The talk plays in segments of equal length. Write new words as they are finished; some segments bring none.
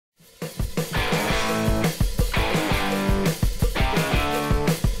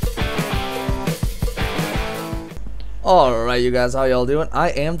Alright, you guys, how y'all doing? I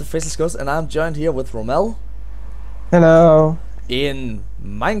am the Faceless Ghost, and I'm joined here with Rumal Hello. in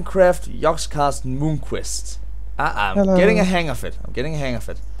Minecraft Yogscast MoonQuest. I'm Hello. getting a hang of it.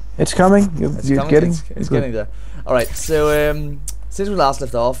 It's coming. It's You're coming. getting. It's getting there. Alright, so since we last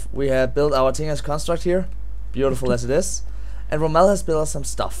left off, we have built our Tinker's construct here, beautiful as it is. And Rumal has built us some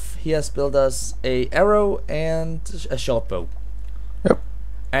stuff. He has built us a arrow and a short bow. Yep.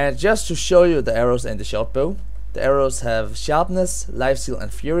 And just to show you the arrows and the short bow, the arrows have sharpness, life steal,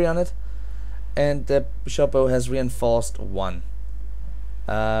 and fury on it, and the short bow has reinforced 1.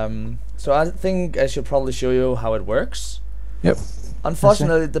 So I think I should probably show you how it works. Yep.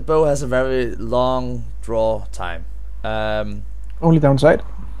 Unfortunately, the bow has a very long draw time. Only downside.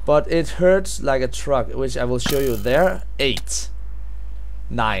 But it hurts like a truck, which I will show you there. 8,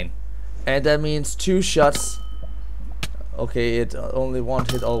 9, and that means 2 shots. Okay, it only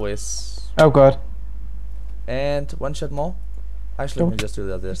won't hit always. Oh god. And 1 shot more. Actually, let me just do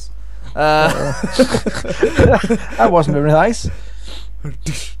that. This. That wasn't very nice.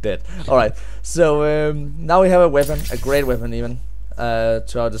 Dead. All right. So now we have a weapon, a great weapon even,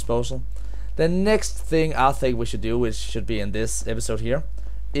 to our disposal. The next thing I think we should do, which should be in this episode here,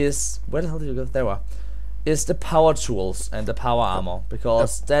 is where the hell did you go? There we are. Is the power tools and the power armor,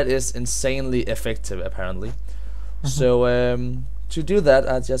 because that is insanely effective apparently. So to do that,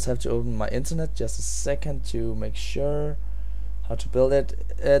 I just have to open my internet just a second to make sure how to build it.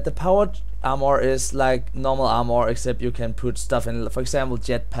 The power armor is like normal armor, except you can put stuff in, for example,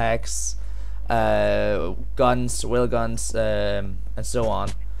 jetpacks, guns, railguns, and so on.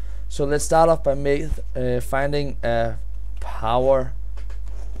 So let's start off by finding a power.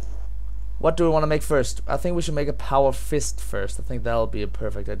 What do we want to make first? I think we should make a power fist first. I think that'll be a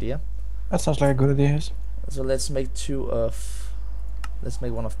perfect idea. That sounds like a good idea. Yes. So let's make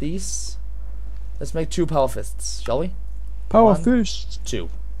one of these. Let's make 2 power fists, shall we? Power 1, fist. 2.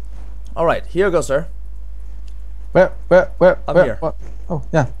 All right, here you go, sir. Where? Up here. What? Oh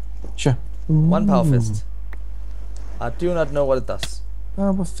yeah, sure. 1 power fist. I do not know what it does.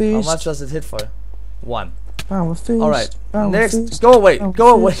 Power fist. How much does it hit for you? 1. Power fist. All right. Power Next, fist. go away. Power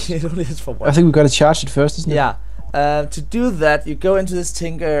Go away. fist. It only hits for 1. I think we gotta charge it first, isn't it? Yeah. To do that, you go into this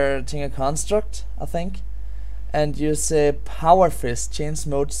Tinker construct, I think, and you say power fist, change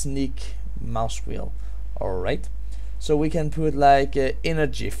mode, sneak, mouse wheel. All right. So we can put like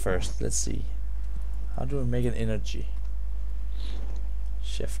energy first. Let's see. How do we make an energy?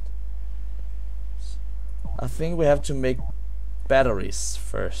 Shift. I think we have to make batteries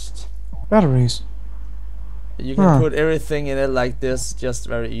first. Batteries. You can put everything in it like this, just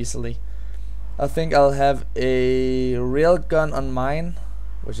very easily. I think I'll have a railgun on mine,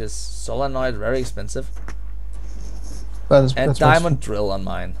 which is solenoid, very expensive, and diamond drill on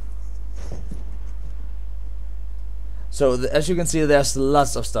mine. So as you can see, there's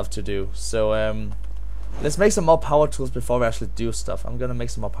lots of stuff to do. So let's make some more power tools before we actually do stuff. I'm gonna make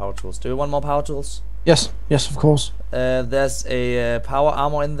some more power tools. Do you want more power tools? Yes, of course. There's a power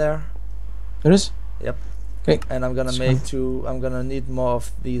armor in there. There is. Yep. Okay. And I'm gonna make 2. I'm gonna need more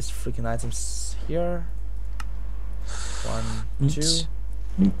of these freaking items here. 1, 2.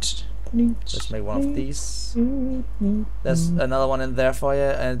 Let's make 1 of these. There's another one in there for you,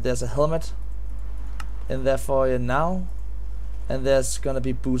 and there's a helmet in there for you now, and there's gonna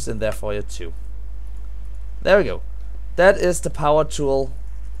be boots in there for you too. There we go. That is the power tool.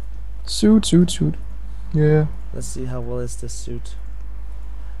 Suit. Yeah. Let's see how well is this suit.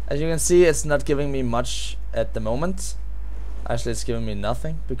 As you can see, it's not giving me much at the moment. Actually, it's giving me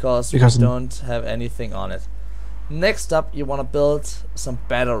nothing because we don't have anything on it. Next up, you want to build some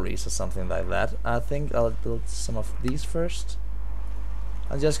batteries or something like that. I think I'll build some of these first.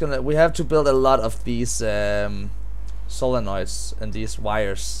 We have to build a lot of these solenoids and these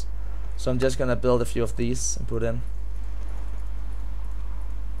wires. So I'm just gonna build a few of these and put in.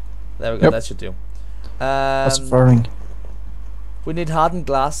 There we go, that should do. That's firing. We need hardened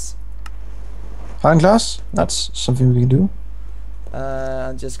glass. Hardened glass? That's something we can do.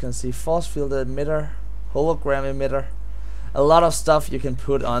 I'm just gonna see force field emitter, hologram emitter. A lot of stuff you can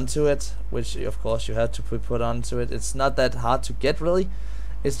put onto it, which of course you have to put onto it. It's not that hard to get really.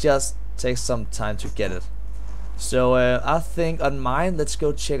 It just takes some time to get it. So I think on mine, let's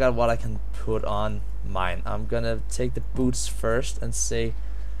go check out what I can put on mine. I'm gonna take the boots first and say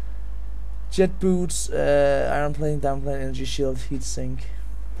jet boots, iron plane, down plane, energy shield, heat sink.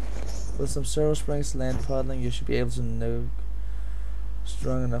 With some servo springs, land paddling, you should be able to know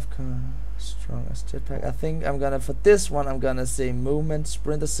strong enough, strong as jetpack. I think I'm gonna, for this one, I'm gonna say movement,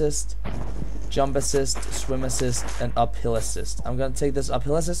 sprint assist, jump assist, swim assist, and uphill assist. I'm gonna take this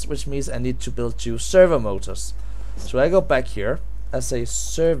uphill assist, which means I need to build 2 servo motors. So I go back here. I say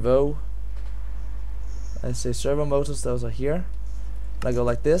servo motors, those are here. And I go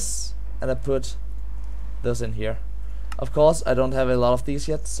like this, and I put those in here. Of course, I don't have a lot of these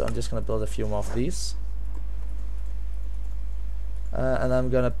yet, so I'm just gonna build a few more of these. And I'm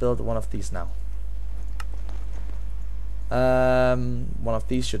gonna build one of these now. One of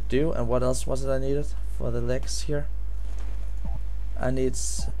these should do. And what else was it I needed for the legs here? I need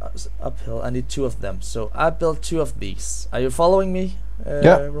uphill. I need 2 of them. So I built 2 of these. Are you following me,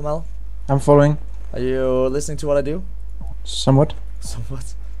 Yeah. Rumal? I'm following. Are you listening to what I do? Somewhat.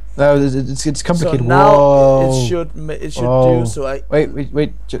 Somewhat. No, it's complicated. So now Whoa. it should Whoa. do. So I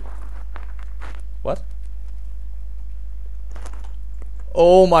wait. what?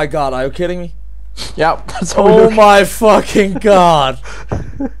 Oh my god! Are you kidding me? Yeah. That's how we Oh look. my fucking god!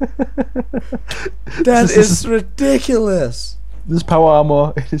 That is ridiculous. This power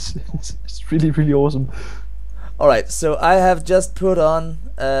armor it's really awesome. Alright, so I have just put on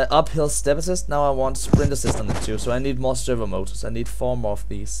uphill step assist. Now I want sprint assist on it too. So I need more servo motors. I need 4 more of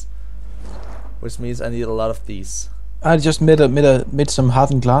these, which means I need a lot of these. I just made some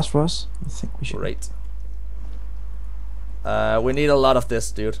hardened glass for us. I think we should. Great. We need a lot of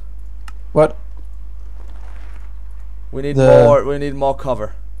this, dude. What? We need more. We need more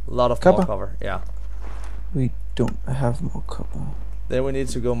cover. A lot of Copper? more cover. Yeah. We don't have more copper. Then we need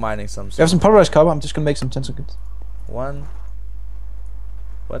to go mining some. We have some pulverized copper. I'm just gonna make some 10 seconds. 1.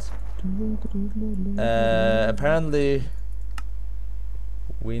 What? Apparently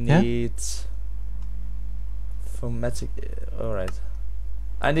we need phonetic. All right.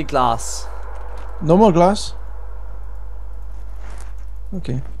 I need glass. No more glass.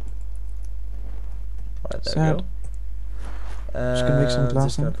 Okay. All right, there Sad. we go. Just gonna make some glass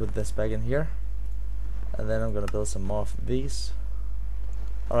Just gonna then. put this back in here, and then I'm gonna build some more of these.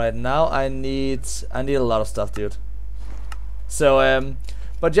 All right, now I need a lot of stuff, dude. So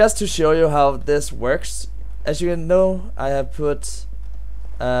but just to show you how this works, as you can know, I have put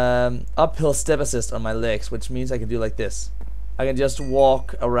uphill step assist on my legs, which means I can do like this. I can just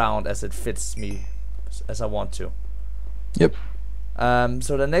walk around as it fits me, as I want to. Yep.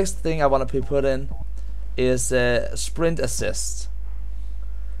 So the next thing I want to put in is sprint assist.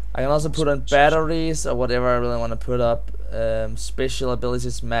 I can also put in batteries or whatever I really want to put up. Special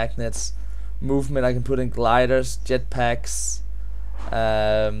abilities, magnets, movement. I can put in gliders, jetpacks,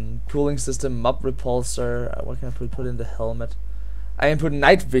 cooling system, mob repulsor. What can I put in the helmet? I can put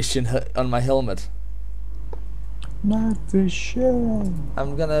night vision on my helmet. Night vision.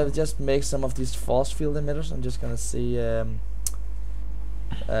 I'm gonna just make some of these force field emitters. I'm just gonna see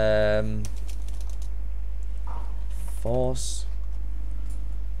force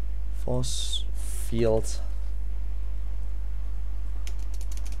field.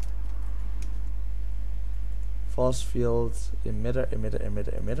 Force field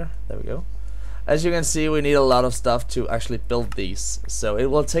emitter. There we go. As you can see, we need a lot of stuff to actually build these, so it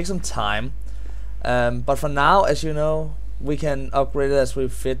will take some time. But for now, as you know, we can upgrade it as we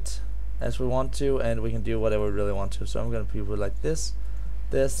want to, and we can do whatever we really want to. So I'm gonna put it like this.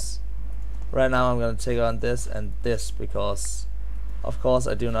 Right now I'm gonna take on this and this, because of course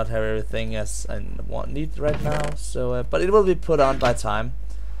I do not have everything as I need right now. So but it will be put on by time.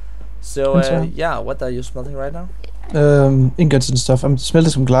 So yeah, what are you smelting right now? Ingots and stuff. I'm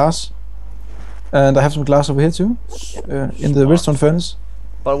smelting some glass, and I have some glass over here too, in the redstone furnace.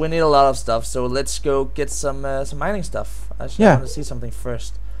 But we need a lot of stuff, so let's go get some mining stuff. Actually, I want to see something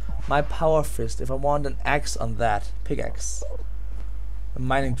first. My power fist. If I want an axe on that, pickaxe, a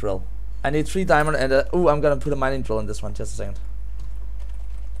mining drill. I need 3 diamond and I'm gonna put a mining drill in this one. Just a second.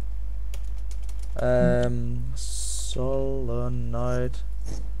 Solenoid.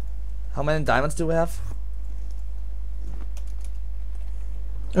 How many diamonds do we have?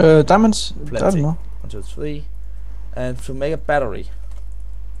 Diamonds? Plenty. I don't know. 1, 2, 3. And to make a battery.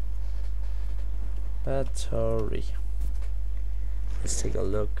 Let's take a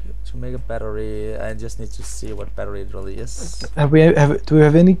look. To make a battery, I just need to see what battery it really is. Do we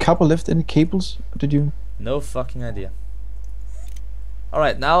have any copper left? Any cables? Did you? No fucking idea.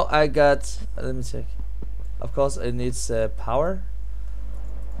 Alright, now I got. Let me check. Of course, it needs power.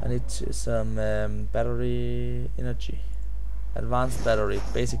 I need some battery energy. Advanced battery,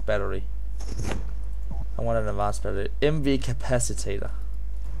 basic battery. I want an advanced battery. MV capacitator.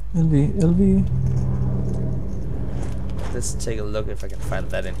 LV. Let's take a look if I can find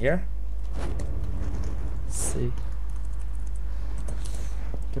that in here. Let's see.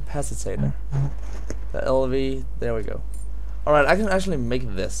 Capacitator. The LV, there we go. Alright, I can actually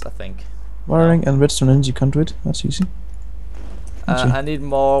make this, I think. Wiring and redstone energy conduit. That's easy. I need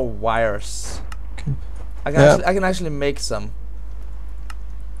more wires. Okay. I can actually make some.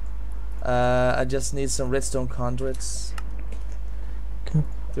 I just need some redstone conduits. Okay.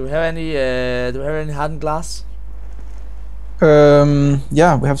 Do we have any? Do we have any hardened glass?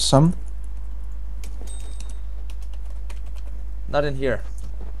 Yeah, we have some. Not in here.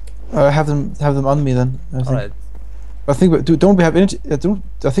 Have them on me then. I think. All right. I think don't we have energy?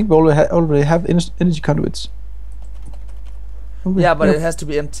 I think we already have energy conduits. Yeah, but it has to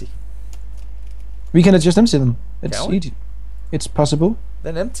be empty. We can just empty them. It's Can we? easy. It's possible.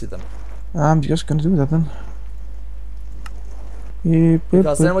 Then empty them. I'm just gonna do that then.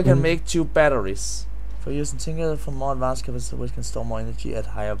 Because then we can make 2 batteries. For using tinker for more advanced capacity, we can store more energy at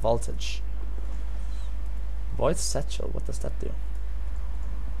higher voltage. Void satchel. What does that do?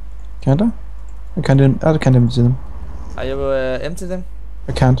 Can't I? I can't empty them. Are you empty them?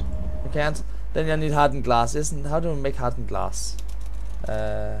 I can't. You can't. Then you need hardened glass. How do we make hardened glass?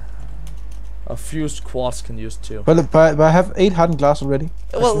 Or fused quartz can use too. But I have 8 hardened glass already.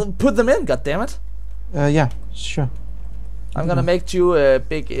 Well, actually. put them in. God damn it! Yeah, sure. I'm gonna make 2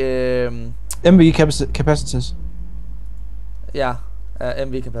 big. MV capacitors. Yeah,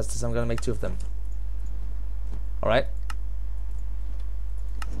 MV capacitors. I'm gonna make 2 of them. All right.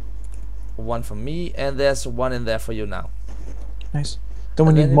 1 for me, and there's 1 in there for you now. Nice. Don't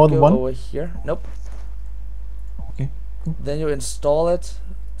we need more than 1? Over here. Nope. Okay. Cool. Then you install it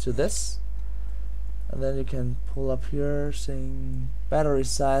to this, and then you can pull up here saying battery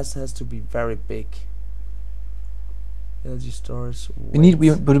size has to be very big. Energy storage. We need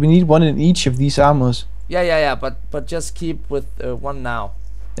 1 in each of these armors. Yeah. But just keep with 1 now.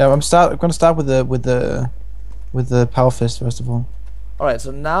 Yeah, I'm gonna start with the power fist first of all. All right.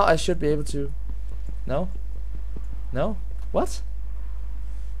 So now I should be able to. No. What?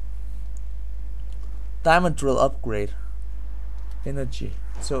 Diamond drill upgrade. Energy.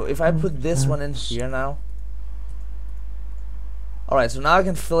 So if I put this one in here now. Alright, so now I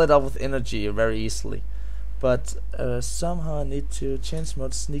can fill it up with energy very easily. But somehow I need to change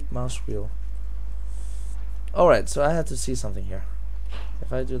mode sneak mouse wheel. Alright, so I have to see something here.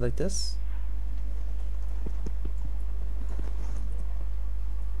 If I do like this.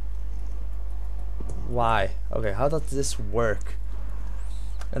 Why? Okay, how does this work?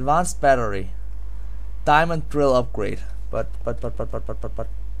 Advanced battery. Diamond drill upgrade. But.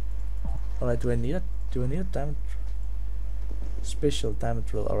 Alright, do I need it? Do I need a diamond? Special diamond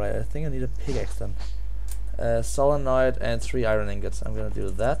drill. Alright, I think I need a pickaxe then. Solenoid and 3 iron ingots. I'm gonna do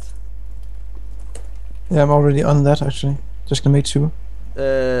that. Yeah, I'm already on that actually. Just gonna make 2.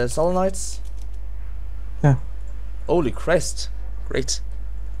 Solenoids? Yeah. Holy Christ. Great.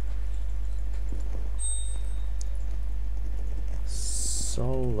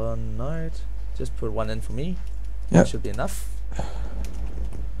 Solenoid. Just put 1 in for me. Yeah. That should be enough.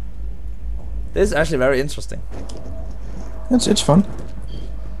 This is actually very interesting. It's fun.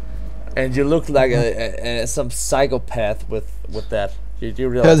 And you look like some psychopath with that. You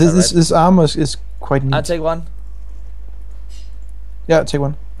realize Yeah, that, right? this armor is quite neat. I'll take 1. Yeah, take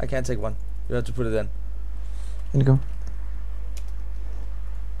 1. I can't take 1. You have to put it in. There you go.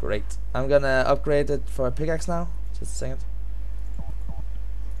 Great. I'm gonna upgrade it for a pickaxe now. Just a second.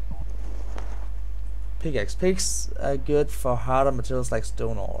 Pickaxe are good for harder materials like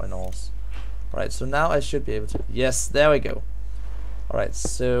stone ore and ores. Alright, so now I should be able to. Yes, there we go. Alright,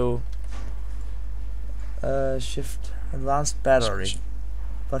 so shift advanced battery.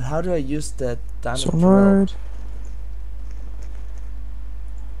 But how do I use that diamond drill? Solenoid.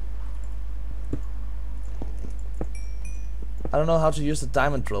 I don't know how to use the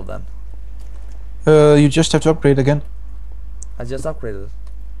diamond drill then. You just have to upgrade again. I just upgraded it.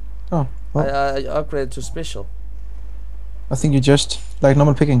 Oh, well. I upgraded to special. I think you just like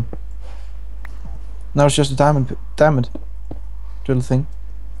normal picking. Now it's just a diamond drill thing.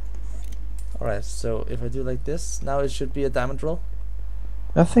 Alright, so if I do like this, now it should be a diamond drill.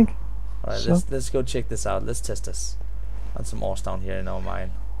 I think. Alright, So. let's go check this out. Let's test this on some ores down here in our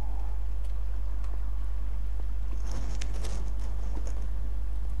mine.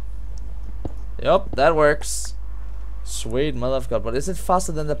 Yup, that works. Sweet mother of God, but is it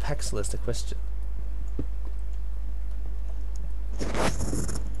faster than the Paxel is the question.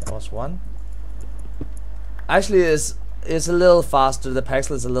 That was 1. Actually it's a little faster, the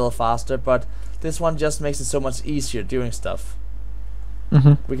Paxel is a little faster, but this one just makes it so much easier doing stuff.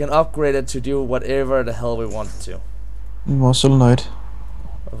 We can upgrade it to do whatever the hell we want it to. More solenoid.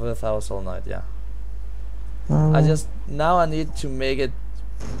 With our solenoid, yeah. Now I need to make it.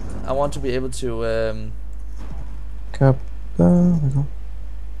 I want to be able to There we go.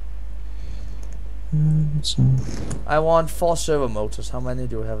 I want 4 servo motors. How many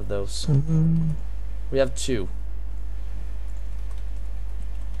do we have of those? 7, We have 2.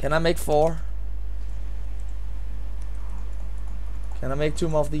 Can I make 4? Can I make 2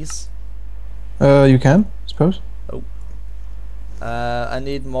 more of these? You can, suppose. Oh. I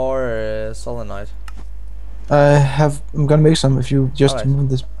need more solenoid. I'm gonna make some if you just Alright. move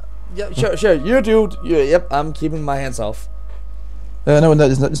this. Yeah, sure. You dude. Yep, I'm keeping my hands off. No,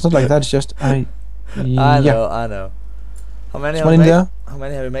 it's not like that. It's just I I know. How many There's have one you in made? there. How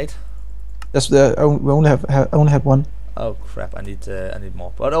many have you made? That's the we only have one. Oh crap! I need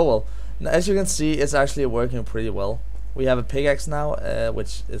more. But oh well. Now, as you can see, it's actually working pretty well. We have a pickaxe now,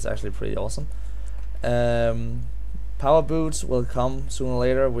 which is actually pretty awesome. Power boots will come sooner or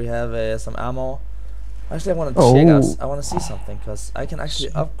later. We have some ammo. Actually, I want to check out. I want to see something because I can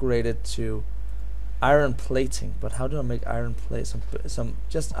actually upgrade it to iron plating. But how do I make iron plate? Some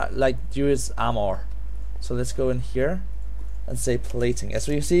just like use Amour. So let's go in here and say plating. As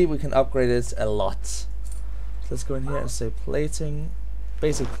you see, we can upgrade it a lot. So let's go in here and say plating,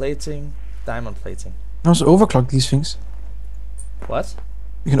 basic plating, diamond plating. You can also overclock these things. What?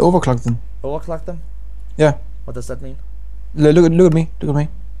 You can overclock them. Overclock them? Yeah. What does that mean? Look at me. Look at me. Look at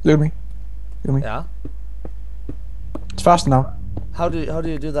me. Look at me. Yeah. It's faster now. How do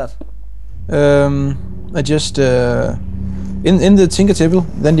you do that? I just in the tinker table.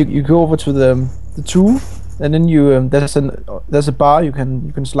 Then you go over to the tool, and then you there's a bar you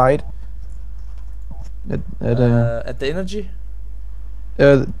can slide. At the energy?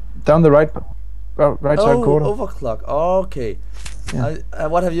 Down the right side corner. Overclock. Okay. Yeah.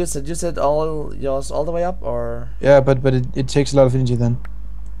 What have you said? You said yours all the way up, or? Yeah, but it takes a lot of energy then.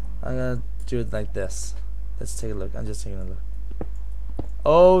 I'm gonna do it like this. Let's take a look. I'm just taking a look.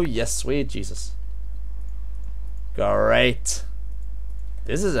 Oh yes, sweet Jesus. Great.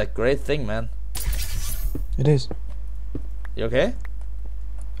 This is a great thing, man. It is. You okay?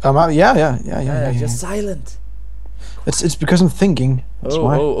 Yeah. Just silent. It's because I'm thinking. That's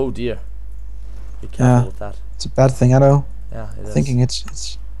why. Oh dear. Be careful with that. It's a bad thing, I know. Yeah, it is. Thinking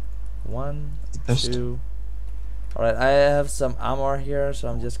it's 1, best. 2. Alright, I have some armor here, so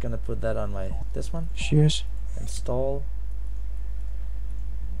I'm just gonna put that on this one. Cheers. Install.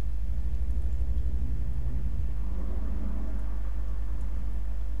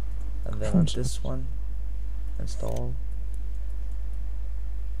 And then on this one, install.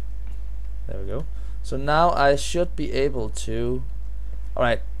 There we go. So now I should be able to.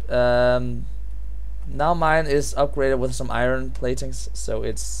 Alright, now mine is upgraded with some iron platings, so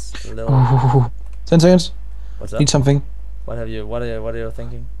it's a little. 10 seconds. What's up? Need something. What are you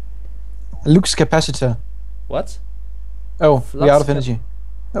thinking? A Lux capacitor. What? Oh, Flux we're out of energy.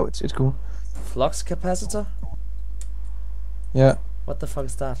 Oh, it's cool. Flux capacitor? Yeah. What the fuck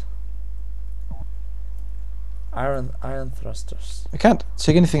is that? Iron thrusters. I can't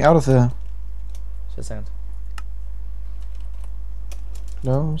take anything out of the. Just a second.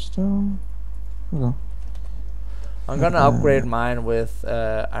 Closed down. Okay. I'm gonna upgrade mine with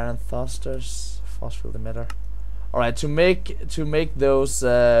iron thrusters, force field emitter. Alright, to make those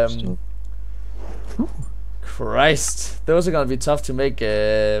Christ, those are gonna be tough to make.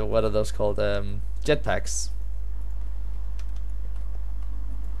 What are those called? Jetpacks.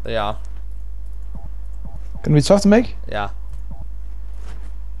 They are. Gonna be tough to make? Yeah.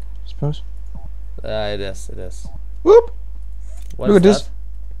 Suppose. It is. It is. Whoop! What Look is at this. that?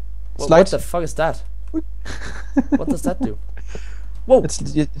 Slide. What the fuck is that? What does that do? Whoa!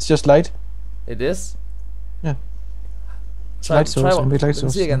 It's just light. It is. Yeah. Try one. Make light Let me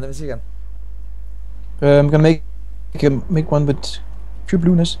source. see again. Let me see again. I'm gonna make one with pure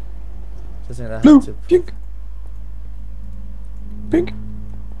blueness. Just saying, I have Blue, to- pink, pink.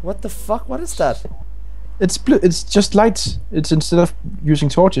 What the fuck? What is that? It's blue. It's just lights. It's instead of using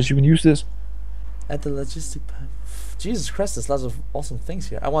torches, you can use this. At the logistic. Jesus Christ! There's lots of awesome things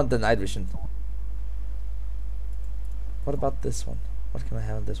here. I want the night vision. What about this one? What can I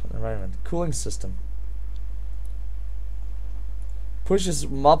have in this one? Environment. Cooling system. Pushes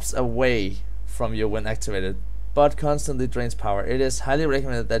mobs away from you when activated, but constantly drains power. It is highly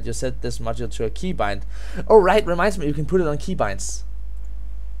recommended that you set this module to a keybind. Oh right, reminds me, you can put it on keybinds.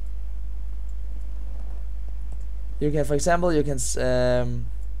 You can, for example, you can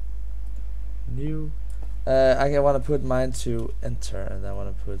new. I want to put mine to enter, and I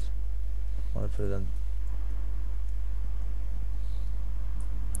want to put it in.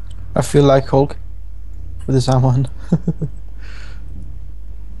 I feel like Hulk with his arm on.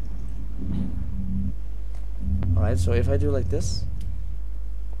 Alright, so if I do like this,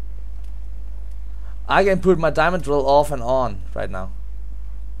 I can put my diamond drill off and on right now.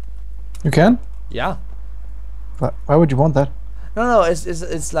 You can? Yeah. Why would you want that? No,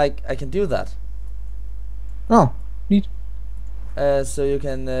 it's like I can do that. Oh, neat. So you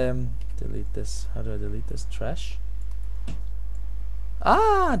can delete this. How do I delete this? Trash.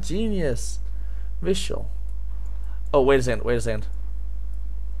 Ah, genius. Visual. Oh, wait a second. Wait a second.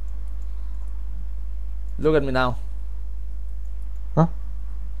 Look at me now. Huh?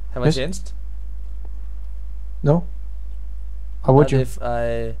 Have Yes. I changed? No. How would What you? if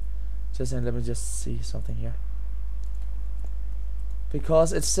I just let me just see something here.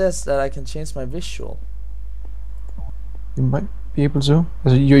 Because it says that I can change my visual. You might be able to.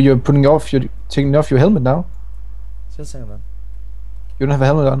 So you're putting off. You're taking off your helmet now. Just a second then. You don't have a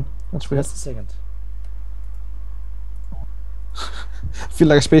helmet on. That's weird. Just a second. I feel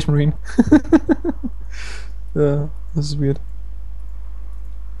like a space marine. This is weird.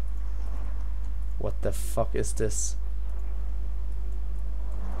 What the fuck is this?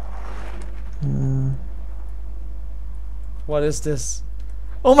 What is this?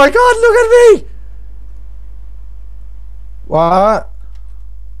 Oh my god, look at me! What?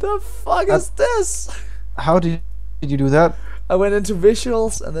 The fuck is this? How did you do that? I went into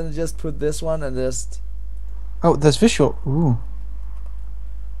visuals and then just put this one and just... Oh, that's visual. Ooh.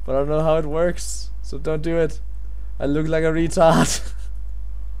 But I don't know how it works, so don't do it. I look like a retard.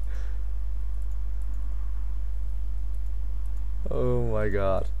 Oh my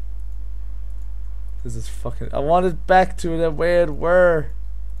god. This is fucking... I want it back to the way it were.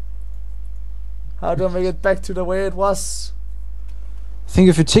 How do I make it back to the way it was? I think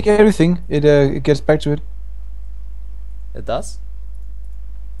if you tick everything, it gets back to it. It does?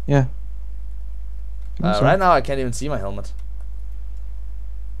 Yeah. I think so. Right now I can't even see my helmet.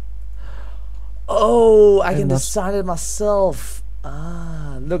 Oh, I can not. design it myself.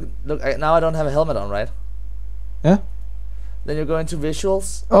 Ah, look, now I don't have a helmet on, right? Yeah. Then you go into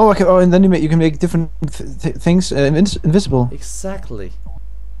visuals. Oh, okay. Oh, and then you can make different things invisible. Exactly.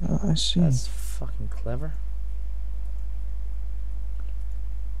 Oh, I see. That's fucking clever.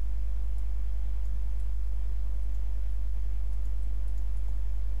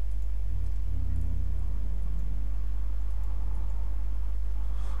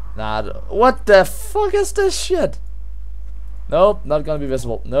 Nah, what the fuck is this shit? Nope, not gonna be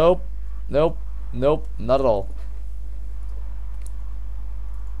visible. Nope, nope, nope, not at all.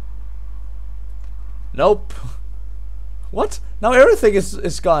 Nope. What? Now everything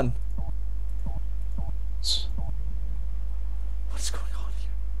is gone. What's going on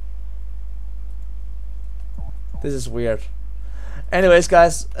here? This is weird. Anyways,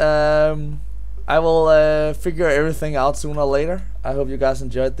 guys, I will figure everything out sooner or later. I hope you guys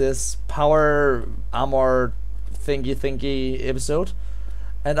enjoyed this power Amour thingy episode.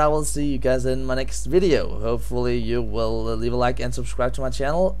 And I will see you guys in my next video. Hopefully you will leave a like and subscribe to my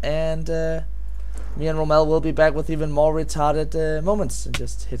channel. And me and Rumal will be back with even more retarded moments. And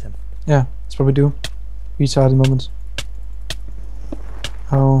just hit him. Yeah, that's what we do. Retarded moments.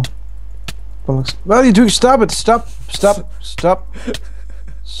 How? Bollocks. What are you doing? Stop it! Stop! Stop! Stop!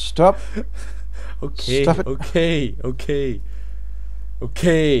 Stop! Okay, Stop it. okay.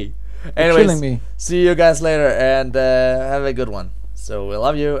 You're Anyways, killing me. see you guys later and have a good one. So we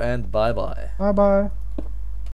love you and bye bye. Bye bye.